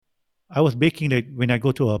I was baking that when I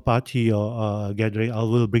go to a party or a gathering, I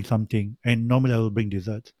will bring something, and normally I will bring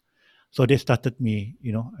desserts. So they started me,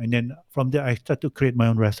 and then from there I started to create my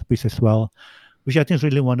own recipes as well, which I think is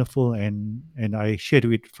really wonderful. And I shared it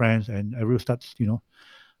with friends, and everyone starts,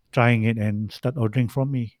 trying it and start ordering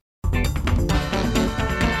from me.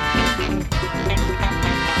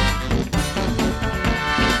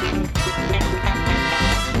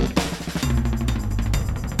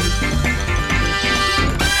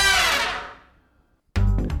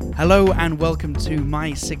 Hello and welcome to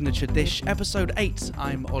My Signature Dish, episode 8.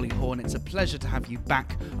 I'm Ollie Horn. It's a pleasure to have you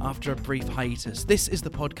back after a brief hiatus. This is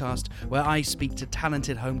the podcast where I speak to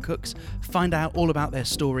talented home cooks, find out all about their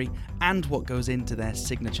story and what goes into their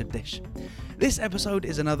signature dish. This episode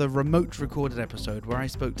is another remote recorded episode where I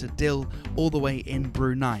spoke to Dil all the way in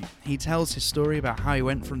Brunei. He tells his story about how he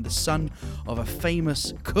went from the son of a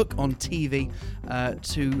famous cook on TV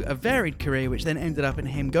to a varied career, which then ended up in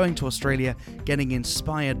him going to Australia, getting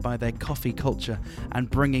inspired by their coffee culture and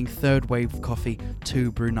bringing third wave coffee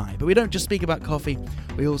to Brunei. But we don't just speak about coffee,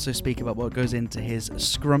 we also speak about what goes into his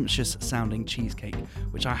scrumptious sounding cheesecake,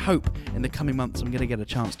 which I hope in the coming months I'm going to get a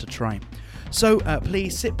chance to try. So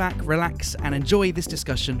please sit back, relax and enjoy this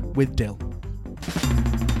discussion with Dil.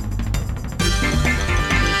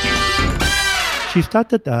 She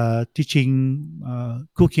started teaching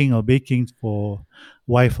cooking or baking for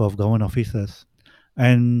wife of government officers.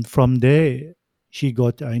 And from there, she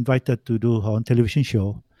got invited to do her own television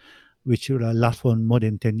show, which will last for more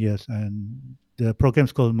than 10 years. And the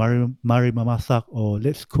program's called Mari Mamasak or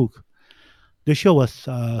Let's Cook. The show was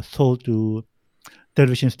sold to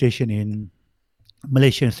television station in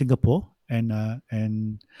Malaysia and Singapore. And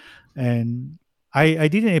I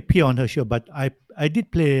didn't appear on her show, but I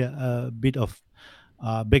did play a bit of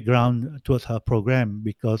background towards her program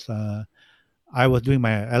because I was doing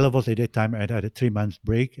my A levels at that time. I had a 3 months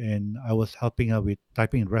break, and I was helping her with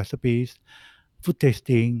typing recipes, food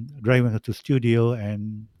tasting, driving her to studio,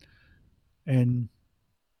 and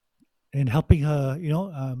helping her,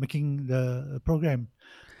 making the program.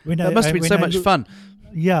 That must have been so much fun.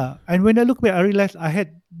 Yeah, and when I look back, I realized I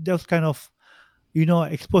had those kind of,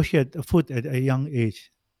 exposure to food at a young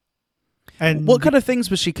age. And what kind of things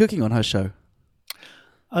was she cooking on her show?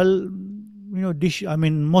 Dish. I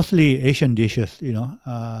mean, mostly Asian dishes.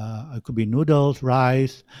 It could be noodles,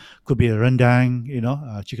 rice, could be a rendang.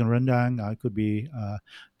 Chicken rendang. It could be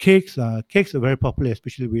cakes. Cakes are very popular,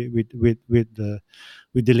 especially with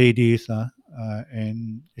the ladies.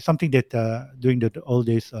 And it's something that during the old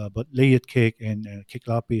days, but layered cake and cake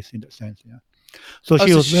lapis in that sense. Yeah. So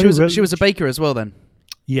she was a baker as well then.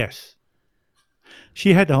 Yes.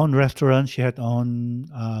 She had her own restaurant. She had her own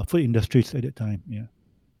food industries at that time. Yeah.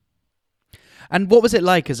 And what was it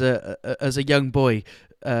like as a young boy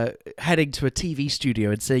heading to a TV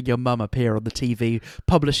studio and seeing your mum appear on the TV,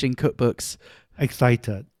 publishing cookbooks?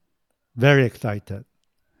 Excited, very excited,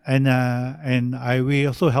 and we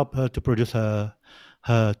also helped her to produce her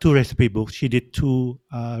 2 recipe books. She did 2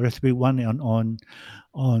 recipe, one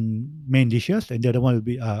on main dishes, and the other one will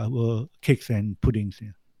be cakes and puddings.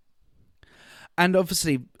 Yeah. And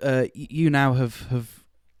obviously, you now have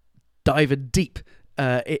dived deep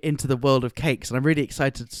into the world of cakes, and I'm really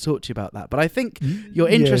excited to talk to you about that. But I think your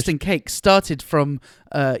interest in cakes started from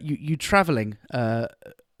you traveling to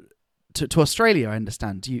Australia. I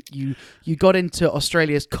understand you got into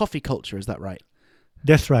Australia's coffee culture. Is that right?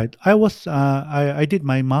 That's right. I did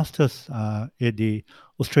my master's at the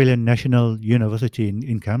Australian National University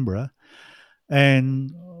in Canberra,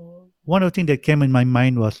 and one of the things that came in my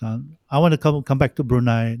mind was I want to come back to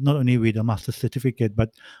Brunei not only with a master's certificate,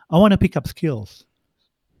 but I want to pick up skills.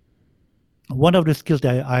 One of the skills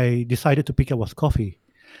that I decided to pick up was coffee.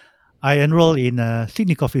 I enrolled in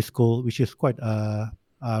Sydney Coffee School, which is quite a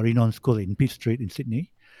renowned school in Pitt Street in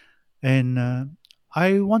Sydney. And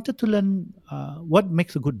I wanted to learn what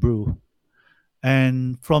makes a good brew.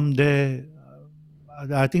 And from there,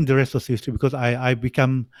 I think the rest was history because I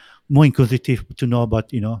become more inquisitive to know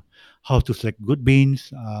about, how to select good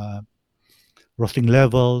beans, roasting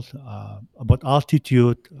levels, about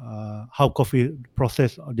altitude, how coffee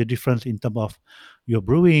process, the difference in terms of your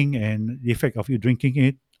brewing and the effect of you drinking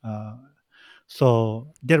it. So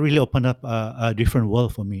that really opened up a different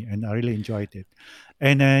world for me, and I really enjoyed it.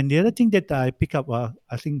 And then the other thing that I pick up,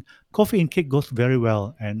 I think coffee and cake goes very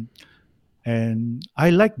well, and I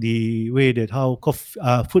like the way that how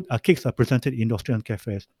food cakes are presented in Australian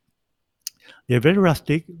cafes. They're very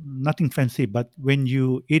rustic, nothing fancy, but when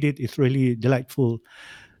you eat it, it's really delightful.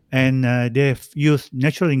 And they've used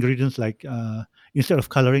natural ingredients like instead of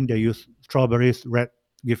coloring, they use strawberries, red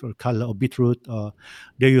give a color, or beetroot. Or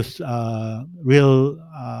they use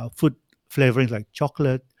real food flavorings like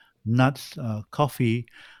chocolate, nuts, coffee.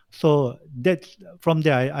 So that's from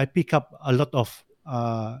there I pick up a lot of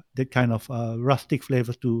that kind of rustic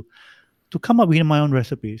flavors to come up with my own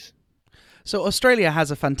recipes. So Australia has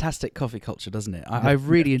a fantastic coffee culture, doesn't it? I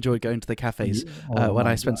really enjoyed going to the cafes Oh when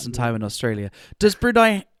my I spent God. some time in Australia. Does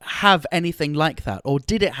Brunei have anything like that, or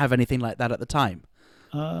did it have anything like that at the time?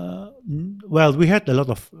 Well, we had a lot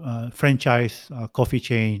of franchise coffee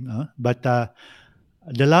chain, but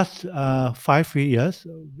the last 5 years,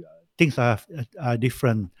 things are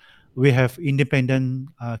different. We have independent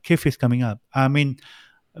cafes coming up. I mean,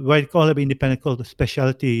 what I call it independent, called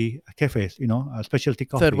specialty cafes. Specialty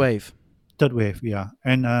Third coffee, wave. third wave, yeah.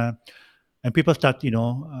 And people start,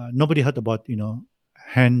 nobody heard about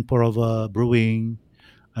hand pour over brewing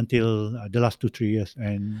until the last 2 3 years,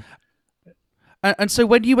 and And so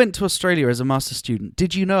when you went to Australia as a master's student,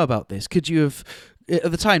 did you know about this? Could you have, at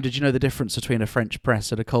the time, did you know the difference between a French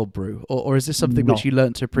press and a cold brew? Or is this something which no, you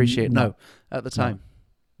learned to appreciate? no, No, at the no. time.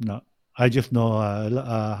 No, I just know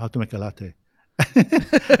how to make a latte,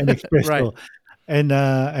 an Right. espresso,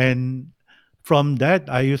 and from that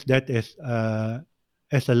I use that as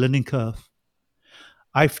a learning curve.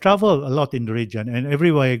 I've traveled a lot in the region, and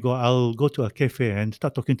everywhere I go, I'll go to a cafe and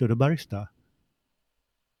start talking to the barista.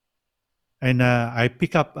 And I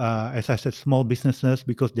pick up, as I said, small businesses,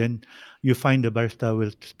 because then you find the barista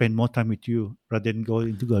will spend more time with you rather than go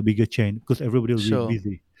into a bigger chain, because everybody will be Sure.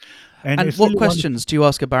 busy. And And it's what really wonderful. questions do you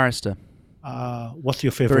ask a barrister? What's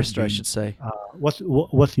your favorite Barista, I bean? should say.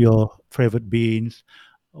 What's your favorite beans?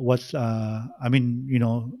 What's I mean,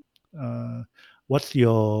 uh, what's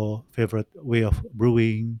your favorite way of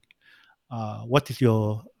brewing? What is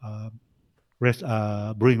your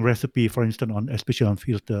brewing recipe, for instance, especially on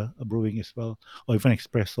filter brewing as well, or even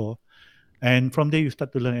espresso. And from there you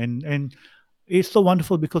start to learn, and it's so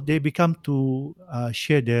wonderful because they become to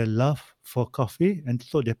share their love for coffee and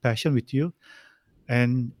so their passion with you,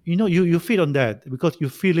 and you feed on that because you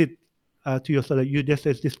feel it to yourself. Like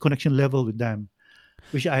there's this connection level with them,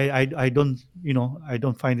 which I don't I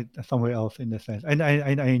don't find it somewhere else in the sense, and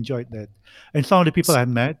I enjoyed that. And some of the people S- I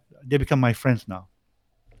met, they become my friends now.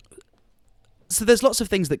 So there's lots of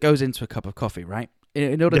things that goes into a cup of coffee, right?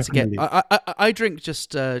 In order to get, Definitely. I drink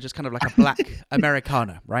just kind of like a black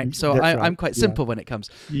Americano, right? So That's right. I'm quite Yeah. simple when it comes,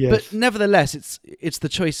 but Yes. nevertheless, it's the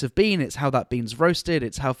choice of bean, it's how that bean's roasted,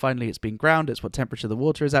 it's how finely it's been ground, it's what temperature the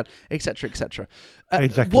water is at, etc., etc.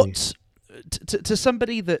 Exactly. What to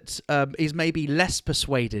somebody that is maybe less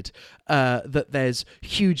persuaded that there's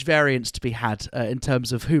huge variance to be had in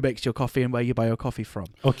terms of who makes your coffee and where you buy your coffee from.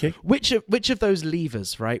 Okay. Which of those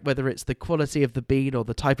levers, right? Whether it's the quality of the bean or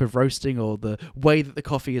the type of roasting or the way that the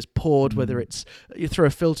coffee is poured, whether it's through a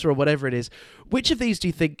filter or whatever it is, which of these do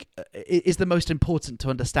you think is the most important to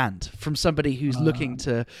understand from somebody who's looking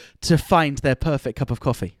to find their perfect cup of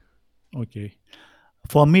coffee? Okay.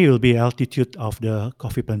 For me, it will be altitude of the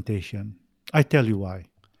coffee plantation. I tell you why.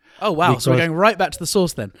 Oh wow! So we're Because going right back to the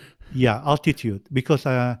source then. yeah, altitude. Because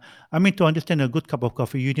I mean, to understand a good cup of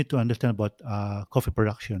coffee, you need to understand about coffee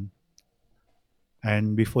production,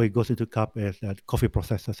 and before it goes into cup, is that coffee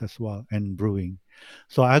processes as well and brewing.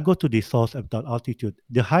 So I go to the source about altitude.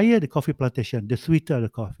 The higher the coffee plantation, the sweeter the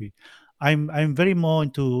coffee. I'm very more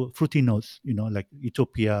into fruity notes. Like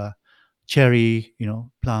Ethiopia, cherry.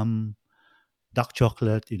 Plum, dark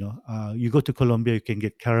chocolate. You go to Colombia, you can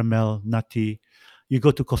get caramel, nutty. You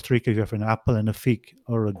go to Costa Rica, you have an apple and a fig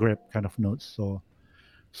or a grape kind of notes. So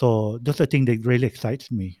that's the thing that really excites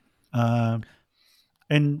me. Um,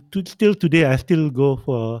 and still today, I still go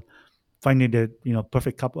for finding that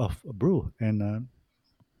perfect cup of brew, and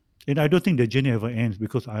I don't think the journey ever ends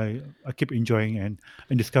because I keep enjoying and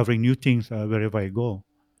discovering new things wherever I go.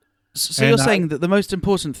 So you're And saying that the most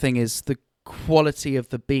important thing is the quality of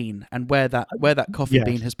the bean and where that coffee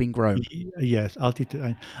bean yes, has been grown. yes,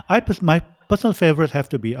 altitude. My personal favorites have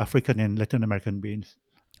to be African and Latin American beans.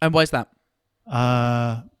 And why is that?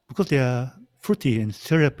 Because they are fruity and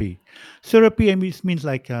syrupy. Syrupy means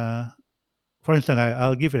like, for instance,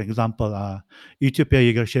 I'll give you an example.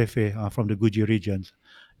 Ethiopia Jägershefe from the Guji regions.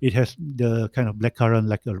 It has the kind of blackcurrant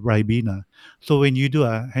like a Ribena. So when you do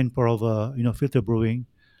a hand pour over, filter brewing,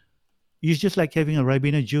 it's just like having a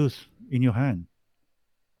Ribena juice in your hand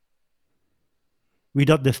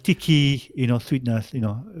without the sticky, sweetness.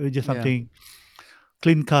 It's just Yeah. something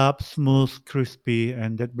clean cup, smooth, crispy,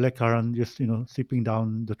 and that blackcurrant just sipping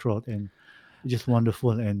down the throat, and it's just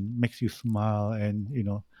wonderful and makes you smile, and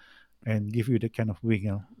give you the kind of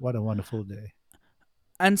wing. What a wonderful day.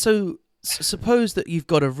 And so suppose that you've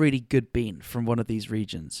got a really good bean from one of these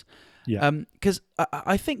regions. Yeah. Because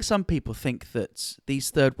I think some people think that these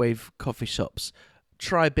third wave coffee shops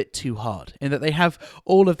try a bit too hard in that they have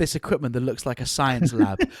all of this equipment that looks like a science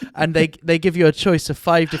lab, and they give you a choice of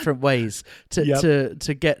 5 different ways Yep.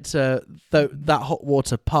 to get that hot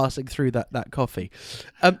water passing through that coffee.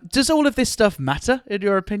 Does all of this stuff matter in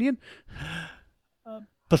your opinion?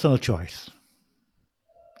 Personal choice.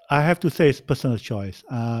 I have to say it's personal choice.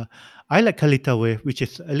 I like Kalita Wave, which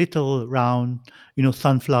is a little round,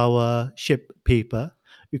 sunflower shaped paper.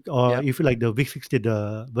 Or Yep. if you like the V60,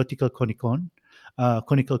 the vertical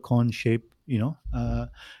conical cone shape,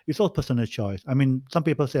 it's all personal choice. I mean, some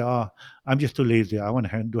people say, oh, I'm just too lazy. I want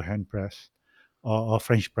to do hand press or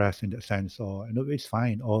French press in that sense, or it's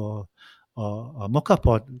fine. Or a mocha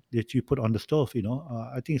pot that you put on the stove.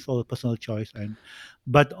 I think it's all a personal choice.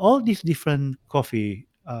 But all these different coffee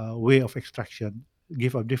way of extraction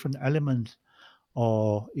give up different elements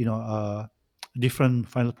or different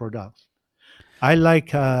final products. I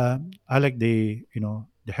like the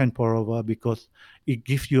hand pour over because it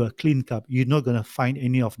gives you a clean cup. You're not gonna find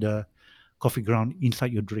any of the coffee ground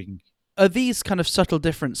inside your drink. Are these kind of subtle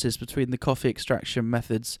differences between the coffee extraction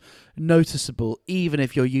methods noticeable, even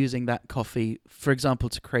if you're using that coffee, for example,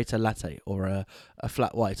 to create a latte or a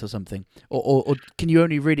flat white or something? Or can you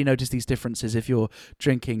only really notice these differences if you're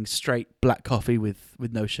drinking straight black coffee with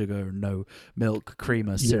no sugar, no milk,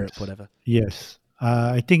 creamer, syrup, Yes, whatever? yes.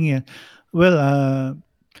 I think well,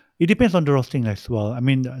 it depends on the roasting as well. I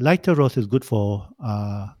mean, lighter roast is good for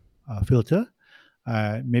filter.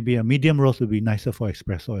 Maybe a medium roast would be nicer for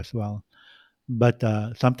espresso as well. But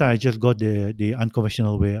sometimes I just got the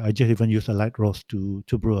unconventional way. I just even use a light roast to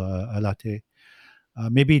brew a latte.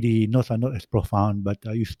 Maybe the notes are not as profound, but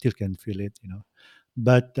you still can feel it.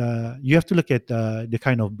 But you have to look at the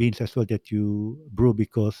kind of beans as well that you brew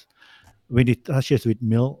because when it touches with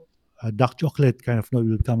milk, a dark chocolate kind of note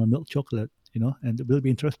will become a milk chocolate, and it will be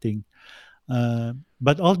interesting.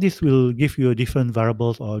 But all this will give you a different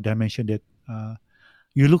variables or dimension that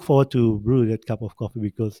you look forward to brew that cup of coffee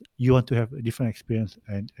because you want to have a different experience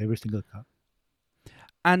and every single cup.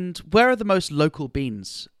 And where are the most local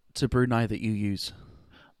beans to Brunei that you use?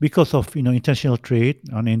 Because of intentional trade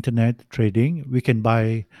on internet trading, we can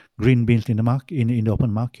buy green beans in the market in the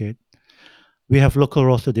open market. We have local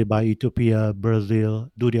roasters they buy Ethiopia,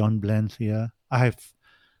 Brazil, do their own blends here. I have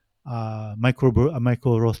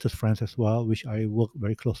micro roasters friends as well, which I work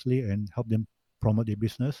very closely and help them promote their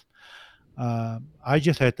business. I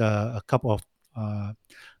just had a cup of uh,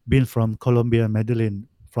 beans from Colombia, Medellin,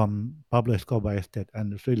 from Pablo Escobar Estate,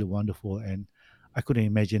 and it's really wonderful. And I couldn't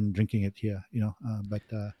imagine drinking it here. But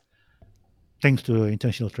thanks to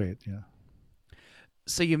intentional trade.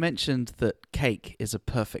 So you mentioned that cake is a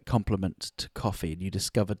perfect complement to coffee, and you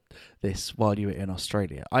discovered this while you were in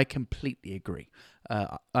Australia. I completely agree.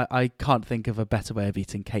 I can't think of a better way of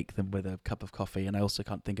eating cake than with a cup of coffee, and I also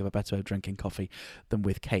can't think of a better way of drinking coffee than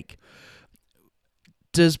with cake.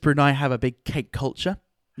 Does Brunei have a big cake culture?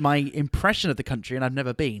 My impression of the country, and I've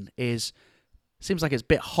never been, is seems like it's a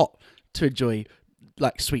bit hot to enjoy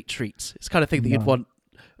like sweet treats. It's the kind of thing that No,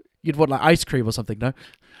 you'd want like ice cream or something, no?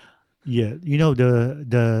 yeah,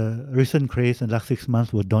 the recent craze in the last 6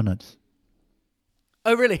 months were donuts.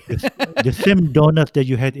 Oh, really? Yes, the same donuts that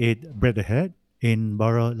you had at Bread Ahead in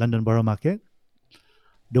London Borough Market,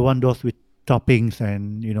 the one those with toppings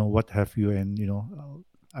and what have you, and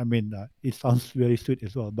I mean, it sounds very sweet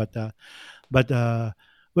as well. But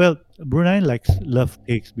well, Brunei love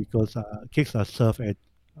cakes because cakes are served at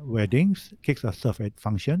weddings, cakes are served at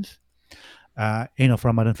functions, end of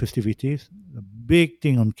Ramadan festivities. A big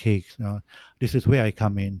thing on cakes. This is where I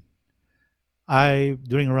come in. I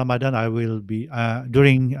during Ramadan I will be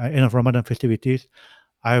during end of Ramadan festivities.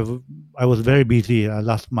 I've I was very busy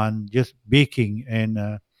last month just baking, and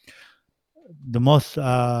the most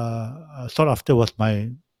sought after was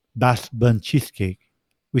my bass burnt cheesecake,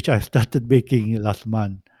 which I started baking last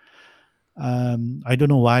month. I don't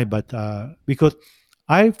know why, but because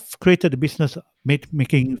I've created a business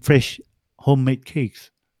making fresh homemade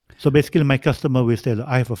cakes. So basically, my customer will say,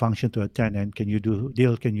 "I have a function to attend, and can you do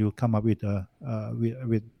deal? Can you come up with a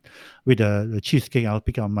with a cheesecake? I'll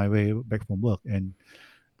pick up on my way back from work." And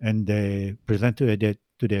they present to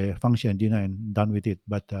the function dinner and done with it.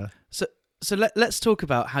 But So let's talk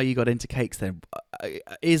about how you got into cakes then.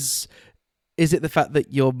 Is it the fact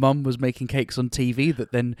that your mum was making cakes on TV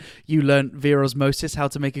that then you learnt via osmosis how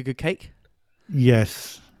to make a good cake?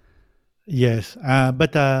 yes, yes.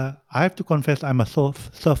 But I have to confess, I'm a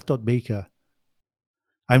self-taught baker.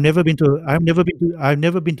 I've never been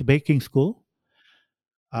to baking school.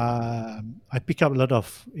 I pick up a lot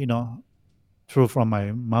of through from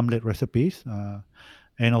my mom led recipes,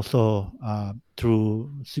 and also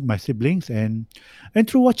through my siblings, and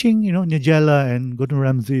through watching, Nigella and Gordon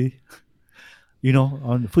Ramsay,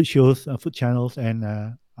 on food shows, food channels, and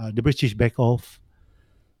the British Bake Off,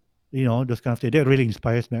 those kind of things. That really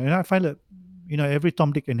inspires me, and I find that every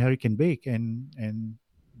Tom, Dick, and Harry can bake, and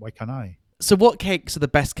why can't I? So, what cakes are the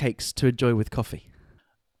best cakes to enjoy with coffee?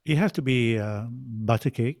 It has to be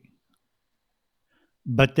butter cake.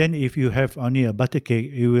 But then if you have only a butter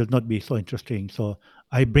cake, it will not be so interesting. So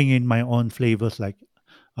I bring in my own flavors like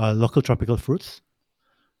local tropical fruits,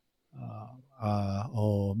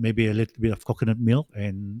 or maybe a little bit of coconut milk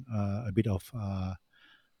and a bit of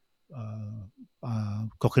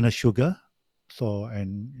coconut sugar. So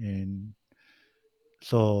and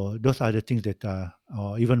so those are the things that,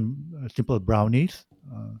 or even simple brownies.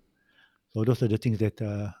 So those are the things that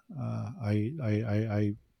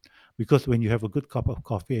I because when you have a good cup of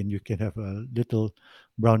coffee and you can have a little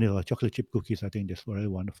brownie or chocolate chip cookies, I think that's very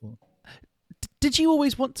wonderful. Did you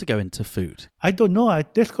always want to go into food? I don't know.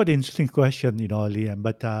 That's quite an interesting question, Liam.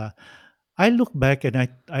 But I look back and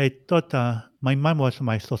I thought my mom was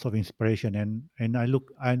my source of inspiration, and I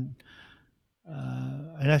look and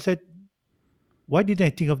I said, why didn't I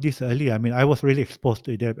think of this earlier? I mean, I was really exposed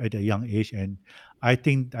to it at a young age, and I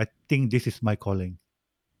think this is my calling,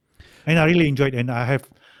 and I really enjoyed, and I have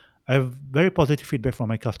very positive feedback from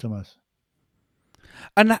my customers.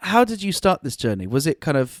 And how did you start this journey? Was it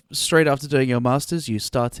kind of straight after doing your masters, you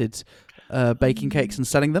started baking cakes and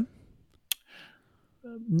selling them?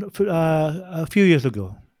 A few years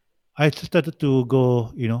ago, I started to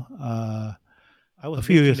go. I was a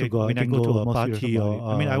few years ago. When I go to a party or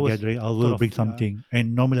I was gathering, I will bring something,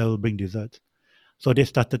 and normally I will bring dessert. So they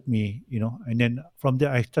started me, and then from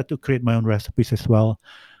there I started to create my own recipes as well,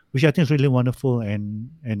 which I think is really wonderful.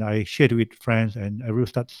 And I shared it with friends, and everyone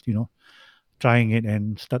starts, trying it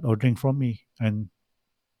and start ordering from me, and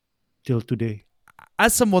till today.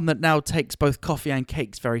 As someone that now takes both coffee and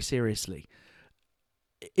cakes very seriously,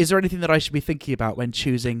 is there anything that I should be thinking about when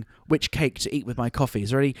choosing which cake to eat with my coffee?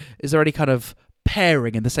 Is there any kind of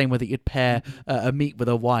pairing in the same way that you'd pair a meat with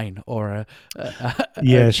a wine or a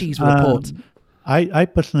Yes. cheese with a port? I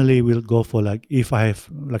personally will go for, like, if I have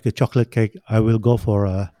like a chocolate cake, I will go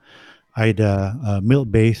for either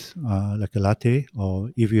milk based, like a latte,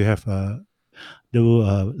 or if you have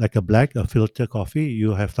like a filter coffee,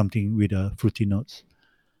 you have something with fruity notes,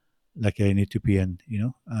 like an Ethiopian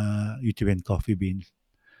coffee beans.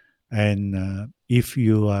 And if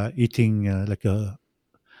you are eating like a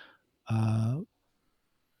uh,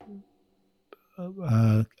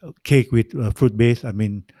 uh, cake with fruit base, I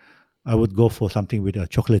mean, I would go for something with a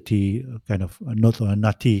chocolatey kind of notes, or a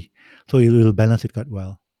nutty, so it will balance it quite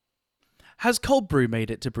well. Has cold brew made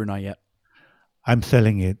it to Brunei yet? I'm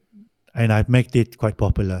selling it, and I've made it quite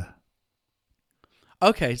popular.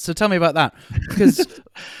 Okay, so tell me about that. Because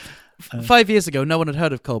Uh, 5 years ago, no one had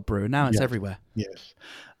heard of cold brew. Now it's yes, everywhere. yes.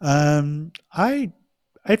 I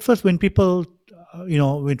At first, when people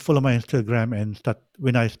would follow my Instagram and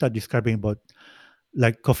when I start describing about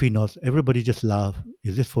like coffee notes, everybody just laugh.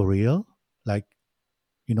 Is this for real? Like,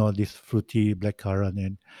 this fruity blackcurrant,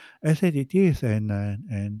 and I said it is, and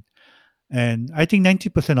I think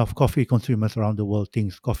 90% of coffee consumers around the world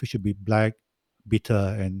thinks coffee should be black,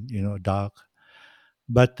 bitter, and dark.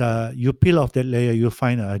 But you peel off that layer, you'll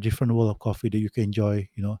find a different world of coffee that you can enjoy.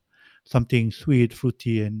 Something sweet,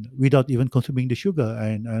 fruity, and without even consuming the sugar,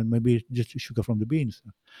 and maybe just sugar from the beans.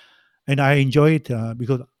 And I enjoy it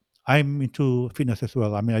because I'm into fitness as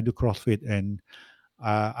well. I mean, I do CrossFit, and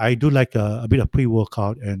I do like a bit of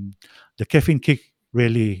pre-workout, and the caffeine kick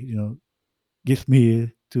really, gives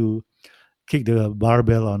me to kick the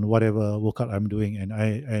barbell on whatever workout I'm doing,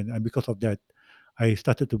 and because of that, I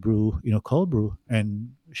started to brew, cold brew,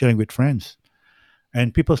 and sharing with friends,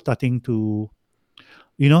 and people starting trying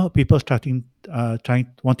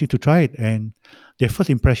wanting to try it, and their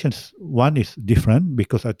first impressions, one is different,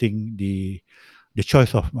 because I think the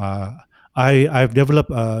choice of I've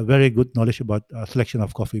developed a very good knowledge about selection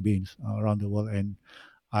of coffee beans around the world, and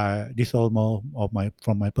this is all more of my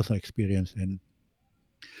from my personal experience, and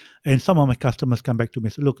some of my customers come back to me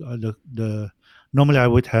and say, look, the normally I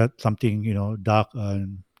would have something, dark,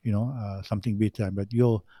 and something bitter, but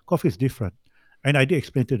your coffee is different, and I did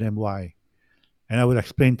explain to them why, and I will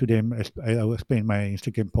explain to them. I will explain my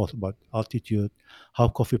Instagram post about altitude, how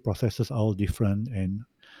coffee processes are all different, and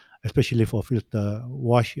especially for filter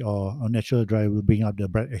wash or natural dry will bring up the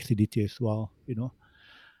bright acidity as well.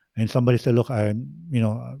 And somebody said, look,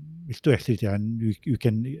 it's too acidic, and you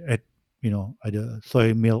can add, either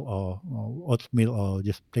soy milk or oat milk, or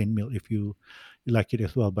just plain milk if you like it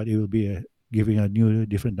as well, but it will be giving a new,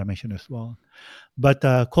 different dimension as well. But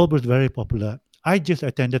cold brew is very popular. I just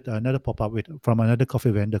attended another pop-up from another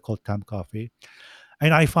coffee vendor called Time Coffee,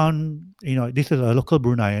 and I found, this is a local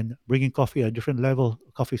Bruneian bringing coffee at a different level,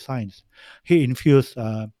 coffee science. He infused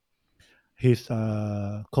his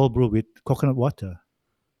cold brew with coconut water,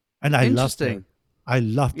 and I loved it. Interesting. I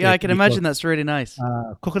loved Yeah, I it can because imagine that's really nice.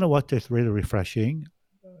 coconut water is really refreshing.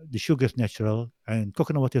 The sugar is natural, and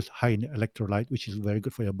coconut water is high in electrolyte, which is very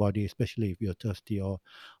good for your body, especially if you're thirsty or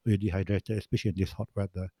you're dehydrated, especially in this hot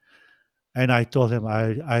weather. And I told him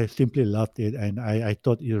I simply loved it, and I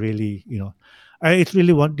thought it really, it's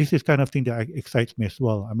really this is kind of thing that excites me as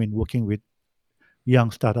well. I mean, working with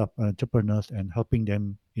young startup entrepreneurs and helping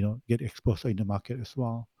them, get exposure in the market as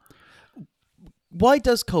well. Why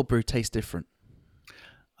does cold brew taste different?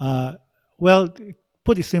 Uh, well,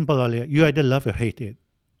 put it simple earlier, you either love or hate it.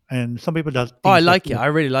 And some people does Oh, I things like it. I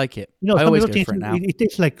really like it. I some always people go think for it now. it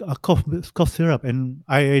tastes like a cough syrup, and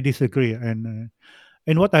I disagree.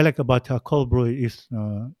 And what I like about cold brew is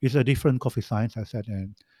a different coffee science, I said,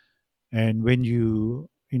 and when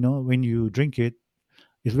when you drink it,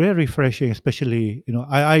 it's very refreshing. Especially,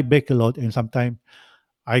 I bake a lot, and sometimes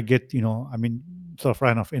I get, I mean, sort of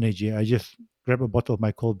run of energy. I just grab a bottle of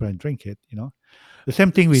my cold brew and drink it. The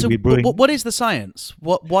same thing So, with brewing. what is the science?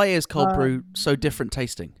 Why is cold Uh, brew so different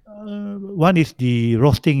tasting? One is the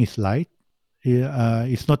roasting is light. Yeah,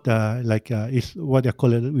 it's not like it's what they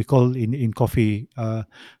call it. We call in coffee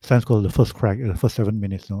science called the first crack, the first 7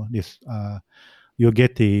 minutes. No, this you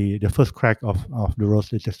get the first crack of the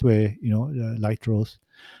roast. It's just where the light roast,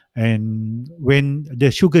 and when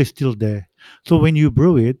the sugar is still there. So when you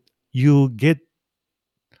brew it, you get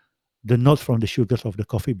the notes from the sugars of the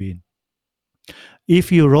coffee bean.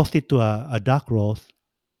 If you roast it to a dark roast,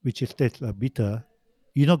 which is tastes bitter,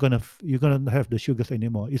 you're gonna have the sugars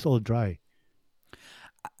anymore. It's all dry.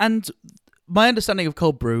 And my understanding of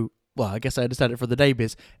cold brew, well, I guess I understand it from the name,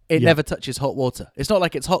 is it Yeah. never touches hot water. It's not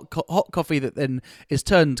like it's hot coffee that then is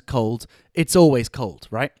turned cold. It's always cold,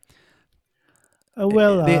 right?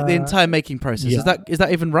 Well, The entire making process, yeah. is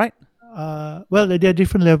that even right? Well, there are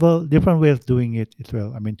different way of doing it as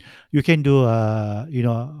well. I mean, you can do,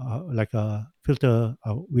 like a filter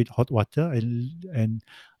with hot water and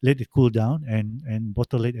let it cool down and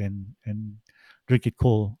bottle it and drink it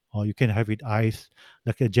cold, or you can have it ice,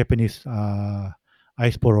 like a Japanese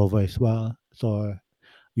ice pour over as well. So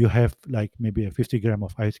you have like maybe a 50 gram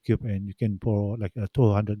of ice cube, and you can pour like a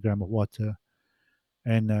 200 gram of water,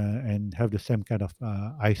 and have the same kind of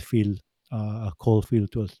ice feel, a cold feel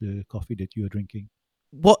towards the coffee that you're drinking.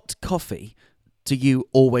 What coffee do you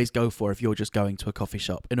always go for if you're just going to a coffee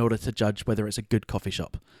shop in order to judge whether it's a good coffee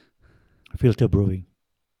shop? Filter brewing,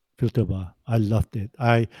 filter bar. I loved it.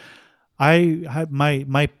 I had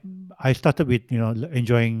I started with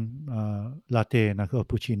enjoying latte and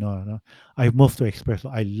cappuccino. I moved to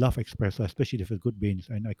espresso. I love espresso, especially if it's good beans,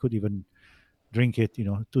 and I could even drink it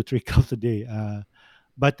 2 3 cups a day.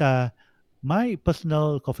 But my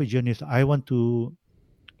personal coffee journey is I want to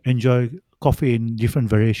enjoy coffee in different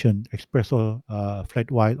variation, espresso,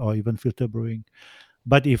 flat white, or even filter brewing.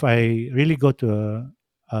 But if I really go to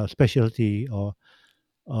a specialty or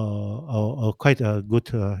quite a good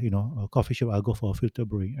a coffee shop, I'll go for filter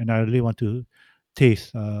brewing, and I really want to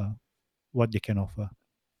taste what they can offer.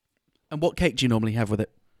 And what cake do you normally have with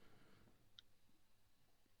it?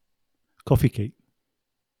 Coffee cake.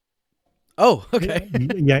 Oh, okay.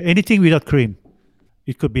 Yeah, anything without cream.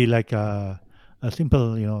 It could be like a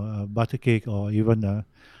simple butter cake, or even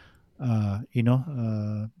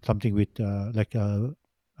something with like a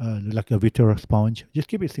Vittora sponge. Just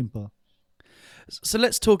keep it simple. So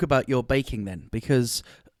let's talk about your baking then, because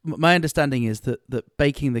my understanding is that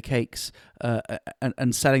baking the cakes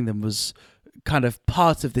and selling them was kind of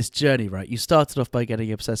part of this journey, right? You started off by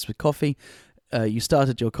getting obsessed with coffee. You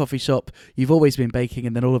started your coffee shop. You've always been baking,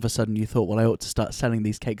 and then all of a sudden you thought, well, I ought to start selling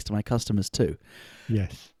these cakes to my customers too.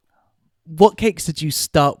 Yes. What cakes did you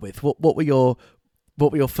start with? What were your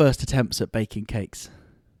first attempts at baking cakes?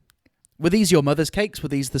 Were these your mother's cakes? Were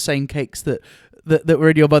these the same cakes that were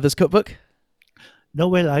in your mother's cookbook? No,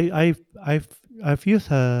 well, I've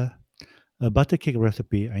used a butter cake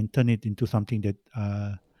recipe and turn it into something that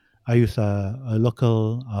I use a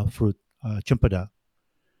local fruit, chempedak.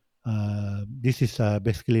 This is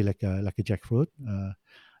basically like a jackfruit.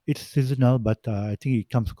 It's seasonal, but I think it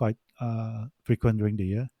comes quite frequent during the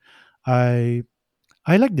year. I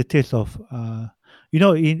I like the taste of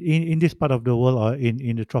in this part of the world, or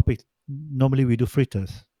in the tropics. Normally we do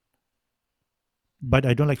fritters, but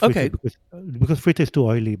I don't like fritters Okay. because fritter is too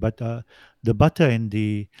oily. But the butter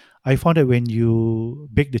I found that when you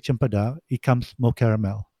bake the chempedak, it comes more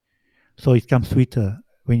caramel. so it comes sweeter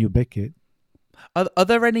when you bake it. Are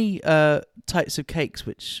there any types of cakes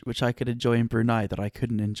which I could enjoy in Brunei that I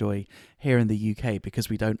couldn't enjoy here in the UK because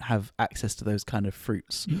we don't have access to those kind of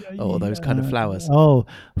fruits Yeah, or those kind of flowers? oh,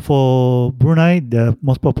 for Brunei, the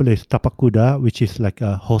most popular is tapak kuda, which is like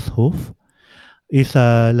a horse hoof. It's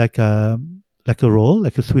like a roll,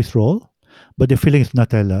 like a Swiss roll, but the filling is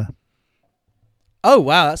Nutella. Oh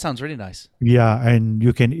wow, that sounds really nice. Yeah, and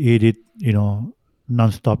you can eat it,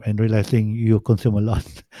 non-stop and realizing you consume a lot.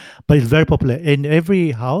 But it's very popular in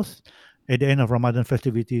every house. At the end of Ramadan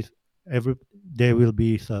festivities, every day will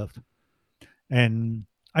be served. And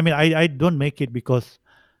I mean, I don't make it because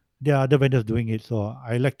there are other vendors doing it, so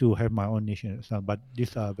I like to have my own niche as well. But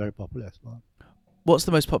these are very popular as well. What's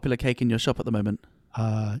the most popular cake in your shop at the moment?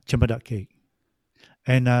 Cempedak cake,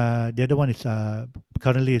 and the other one is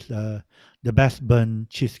currently is the best burn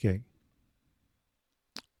cheesecake.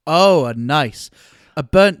 Oh, nice. A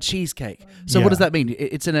burnt cheesecake. So what does Yeah, that mean?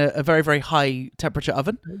 It's in a very, very high temperature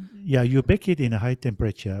oven? yeah, you bake it in a high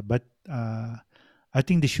temperature, but I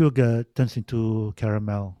think the sugar turns into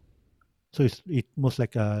caramel, so it most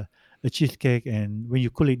like a cheesecake. And when you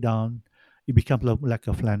cool it down, it becomes like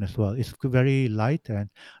a flan as well. It's very light, and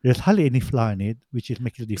there's hardly any flour in it, which is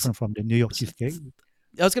makes it S- different from the New York s- cheesecake.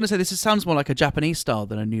 I was going to say this sounds more like a Japanese style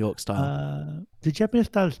than a New York style. The Japanese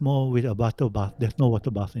style is more with a butter bath. There's no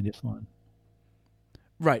water bath in this one.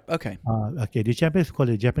 Right. Okay. Okay, the Japanese call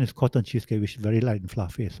it Japanese cotton cheesecake, which is very light and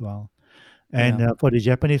fluffy as well. Yeah. And for the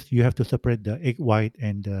Japanese, you have to separate the egg white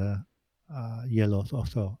and the yellows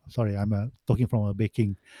also. Sorry, I'm talking from a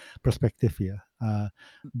baking perspective here.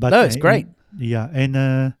 But No, it's great. yeah,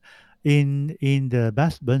 and in the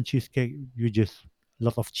Basque burnt cheesecake, you just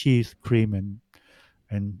lot of cheese, cream,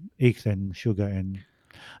 and eggs and sugar, and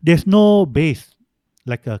there's no base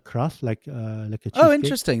like a crust, like a Oh, cheesecake.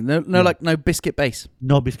 interesting. No, no, Yeah, like no biscuit base.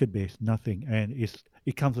 no biscuit base, nothing, and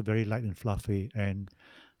it comes very light and fluffy and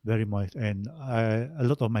very moist. And a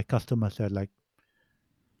lot of my customers said like,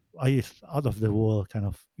 it's out of the world kind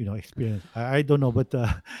of experience. I don't know, but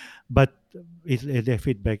but it's their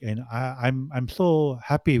feedback, and I'm so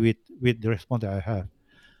happy with the response that I have.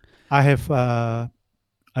 I have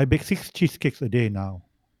I bake 6 cheesecakes a day now,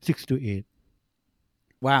 6 to 8.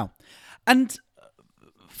 Wow. And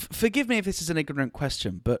forgive me if this is an ignorant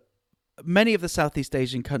question, but many of the Southeast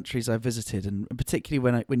Asian countries I visited, and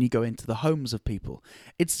particularly when you go into the homes of people,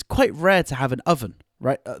 it's quite rare to have an oven.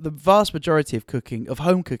 Right, the vast majority of cooking, of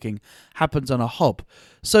home cooking, happens on a hob.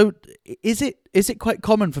 So, is it quite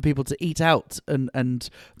common for people to eat out and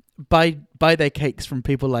buy their cakes from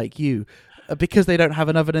people like you because they don't have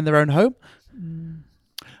an oven in their own home? Mm,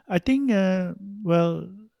 I think well,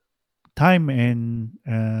 time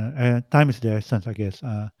is the essence, I guess.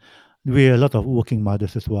 We're a lot of working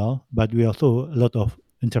mothers as well, but we also a lot of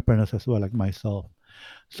entrepreneurs as well, like myself.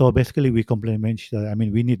 So basically, we complement each other. I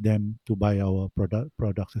mean, we need them to buy our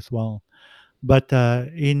products as well. But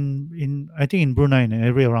in I think in Brunei and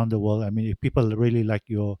everywhere around the world, I mean, if people really like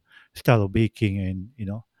your style of baking, and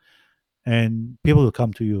and people will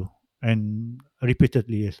come to you and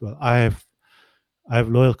repeatedly as well. I have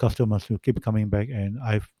loyal customers who keep coming back, and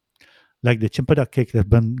I've like the Chimpada cake have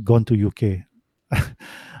been gone to UK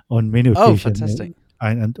on many Oh, occasions, fantastic!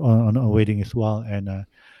 and on a wedding as well. And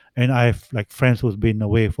I've like friends who's been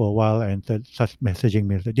away for a while and said, such messaging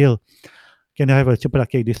me, said, Deal, can I have a chimpada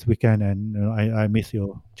cake this weekend? And I miss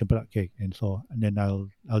your chimpada cake, and so and then I'll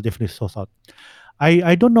definitely source out.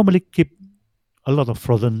 I don't normally keep a lot of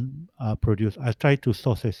frozen produce. I try to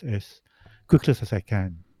source as quickly as I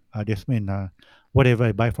can. This mean whatever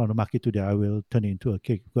I buy from the market today, I will turn it into a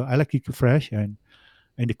cake. Because I like it fresh, and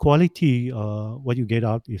the quality what you get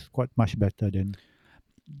out is quite much better than.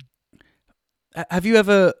 Have you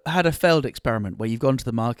ever had a failed experiment where you've gone to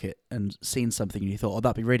the market and seen something and you thought, "Oh,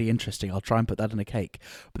 that'd be really interesting. I'll try and put that in a cake,"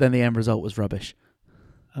 but then the end result was rubbish?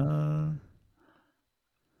 Uh,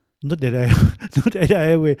 Not that I, not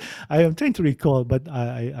that I am trying to recall, but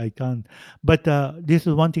I can't. But this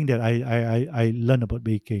is one thing that I learned about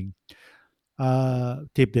baking.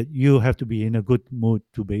 Tip that you have to be in a good mood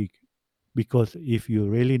to bake, because if you're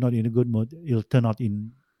really not in a good mood, it'll turn out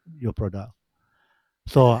in your product.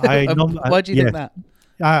 So I know, Why do you think yes, that?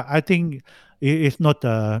 I think it's not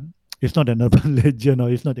an urban legend,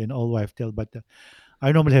 or it's not an all wife tale, but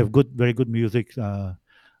I normally have very good music,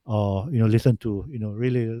 or listen to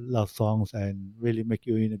really love songs and really make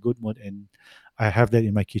you in a good mood. And I have that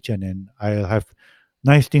in my kitchen, and I'll have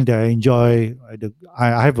nice thing that I enjoy.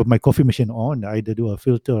 I have my coffee machine on. I either do a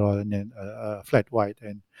filter or and then a flat white,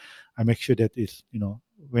 and I make sure that it's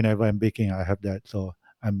whenever I'm baking, I have that. So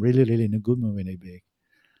I'm really really in a good mood when I bake.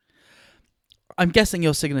 I'm guessing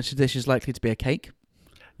your signature dish is likely to be a cake.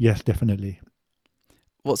 Yes, definitely.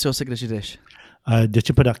 What's your signature dish? The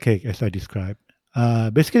chimpanzee cake, as I described.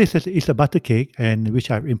 Basically, it's a butter cake, and which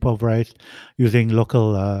I've improvised using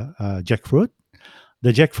local jackfruit.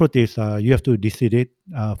 The jackfruit is you have to deseed it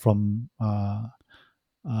from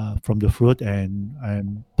the fruit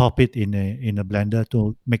and pop it in a blender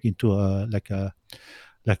to make into a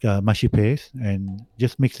like a mushy paste, and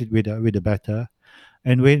just mix it with the batter.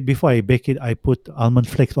 And when before I bake it, I put almond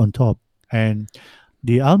flakes on top. And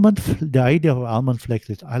the idea of almond flakes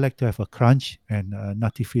is I like to have a crunch and a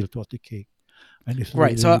nutty feel to the cake, and it's Right.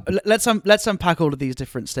 really, So really good. let's unpack all of these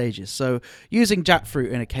different stages. So using jackfruit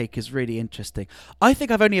in a cake is really interesting. I think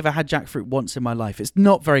I've only ever had jackfruit once in my life. It's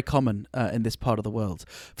not very common in this part of the world.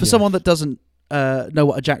 For someone that Yes, doesn't know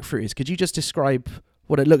what a jackfruit is, could you just describe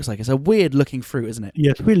what it looks like? It's a weird looking fruit, isn't it?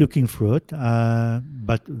 yes, we're looking fruit,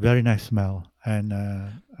 but very nice smell, and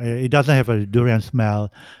it doesn't have a durian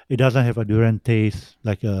smell. It doesn't have a durian taste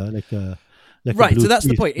like a Right. So blue that's the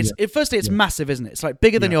cheese. point. Yeah, Firstly, it's yeah, massive, isn't it? It's like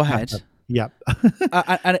bigger than yeah, your massive. head. Yeah,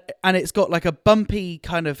 And it's got like a bumpy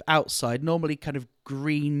kind of outside, normally kind of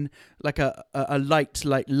green, like a light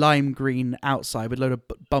like lime green outside with a load of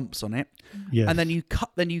bumps on it. And then yes.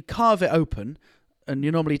 you carve it open, and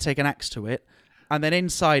you normally take an axe to it, and then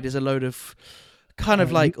inside is a load of kind of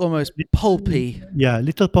Lit like almost Li pulpy. Yeah,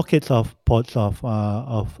 little pods of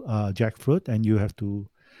jackfruit, and you have to.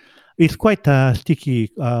 It's quite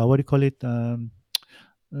sticky. What do you call it?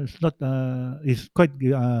 It's not. It's quite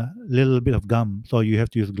little bit of gum, so you have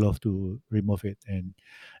to use glove to remove it. And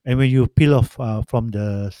when you peel off from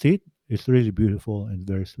the seed, it's really beautiful and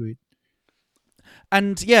very sweet.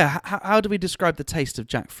 And yeah, how do we describe the taste of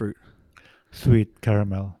jackfruit? Sweet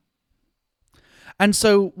caramel. And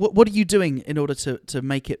so, what are you doing in order to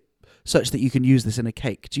make it such that you can use this in a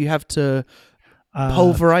cake? Do you have to Uh,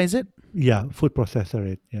 pulverize it? yeah, food processor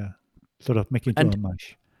it. Yeah, sort of make into And a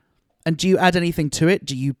mush. and do you add anything to it?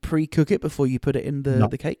 Do you pre-cook it before you put it in No,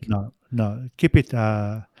 the cake? no, no. Keep it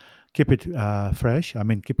fresh. I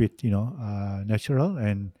mean, keep it natural.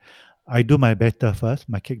 And I do my batter first,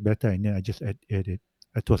 my cake batter, and then I just add it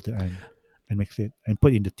towards the end and mix it and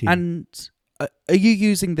put in the tin. And are you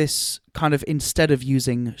using this kind of instead of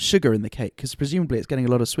using sugar in the cake? Because presumably it's getting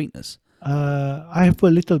a lot of sweetness. I have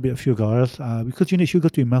a little bit of sugar, or else, because you need sugar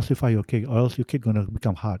to emulsify your cake, or else your cake gonna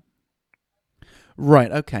become hard.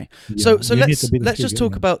 Right. Okay. Yeah, So you need a let's bit of let's just sugar.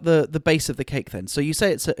 talk Yeah. about the base of the cake then. So you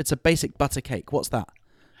say it's a basic butter cake. What's that?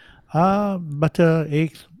 Butter,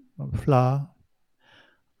 eggs, flour.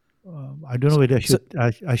 I don't know whether So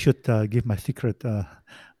I should give my secret,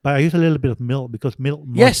 but I use a little bit of milk because milk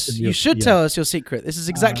moisten yes, you your should yeah. tell us your secret. This is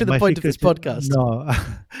exactly the My point of this secret podcast. no,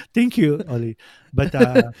 thank you, Oli. But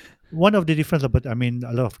one of the difference about I mean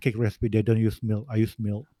a lot of cake recipe they don't use milk. I use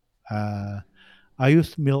milk. Uh, I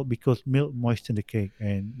use milk because milk moisten the cake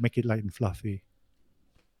and make it light and fluffy.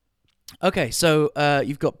 Okay, so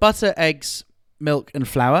you've got butter, eggs, milk, and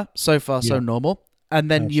flour. So far, so Yeah, normal. And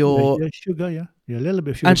then sugar. your Yeah, sugar. Yeah, yeah, a little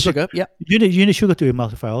bit of sugar and because sugar, yeah, you need sugar to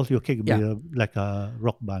emulsify. Also, your cake will yeah. be like a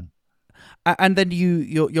rock bun. And then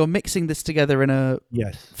you're mixing this together in a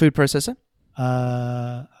Yes. food processor,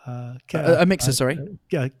 a mixer, sorry,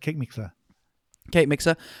 Yeah, cake mixer. cake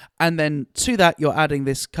mixer, and then to that you're adding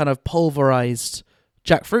this kind of pulverized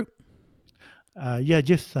jackfruit. Yeah,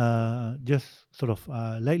 just sort of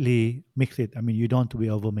lightly mix it. I mean, you don't want to be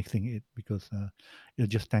over mixing it because it'll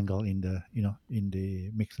just tangle in the in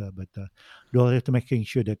the mixer. But you have to making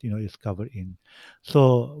sure that it's covered in.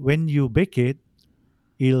 So when you bake it,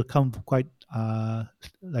 it'll come quite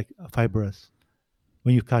like fibrous.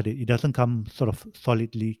 When you cut it, it doesn't come sort of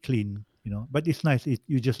solidly clean. But it's nice.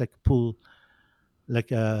 You just like pull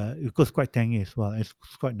like it goes quite tangy as well. It's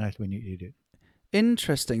quite nice when you eat it.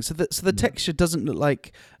 Interesting. So the Yeah. texture doesn't look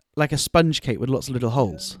like a sponge cake with lots of little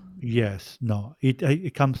holes. Yes, no,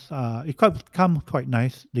 it comes it come quite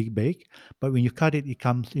nicely baked, but when you cut it, it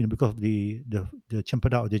comes because of the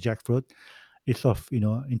champada or the jackfruit, it's sort of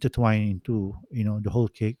intertwined into the whole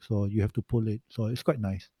cake, so you have to pull it, so it's quite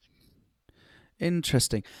nice.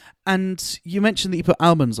 Interesting. And you mentioned that you put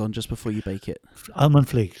almonds on just before you bake it. Almond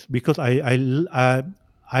flakes because I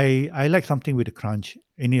like something with a crunch.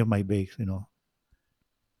 Any of my bakes,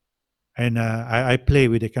 and I play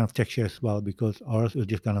with the kind of texture as well because or else it'll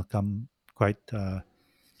just kind of come quite a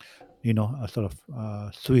sort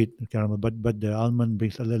of sweet caramel, but the almond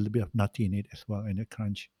brings a little bit of nutty in it as well and a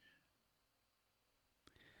crunch.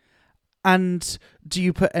 And do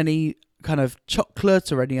you put any kind of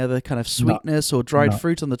chocolate or any other kind of No, sweetness or dried no,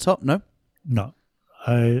 fruit on the top? No? no.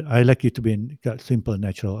 I like it to be simple and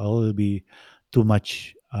natural. I will be too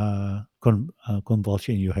much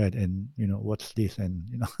convulsion in your head, and what's this,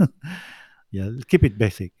 and yeah, keep it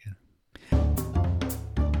basic. Yeah.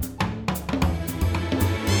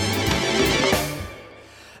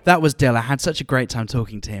 That was Dill. I had such a great time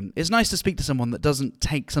talking to him. It's nice to speak to someone that doesn't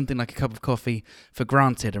take something like a cup of coffee for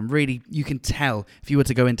granted, and really you can tell if you were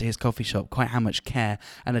to go into his coffee shop quite how much care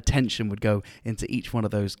and attention would go into each one of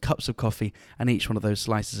those cups of coffee and each one of those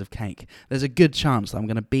slices of cake. There's a good chance that I'm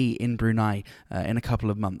going to be in Brunei in a couple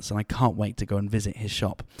of months, and I can't wait to go and visit his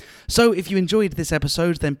shop. So if you enjoyed this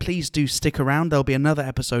episode, then please do stick around. There'll be another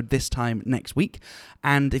episode this time next week,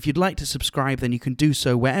 and if you'd like to subscribe, then you can do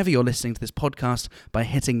so wherever you're listening to this podcast by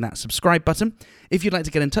hitting that subscribe button. If you'd like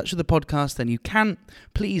to get in touch with the podcast, then you can.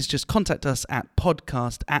 Please just contact us at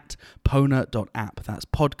podcast@pona.app. That's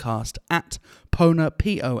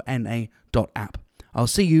podcast@pona.app. I'll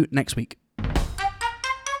see you next week.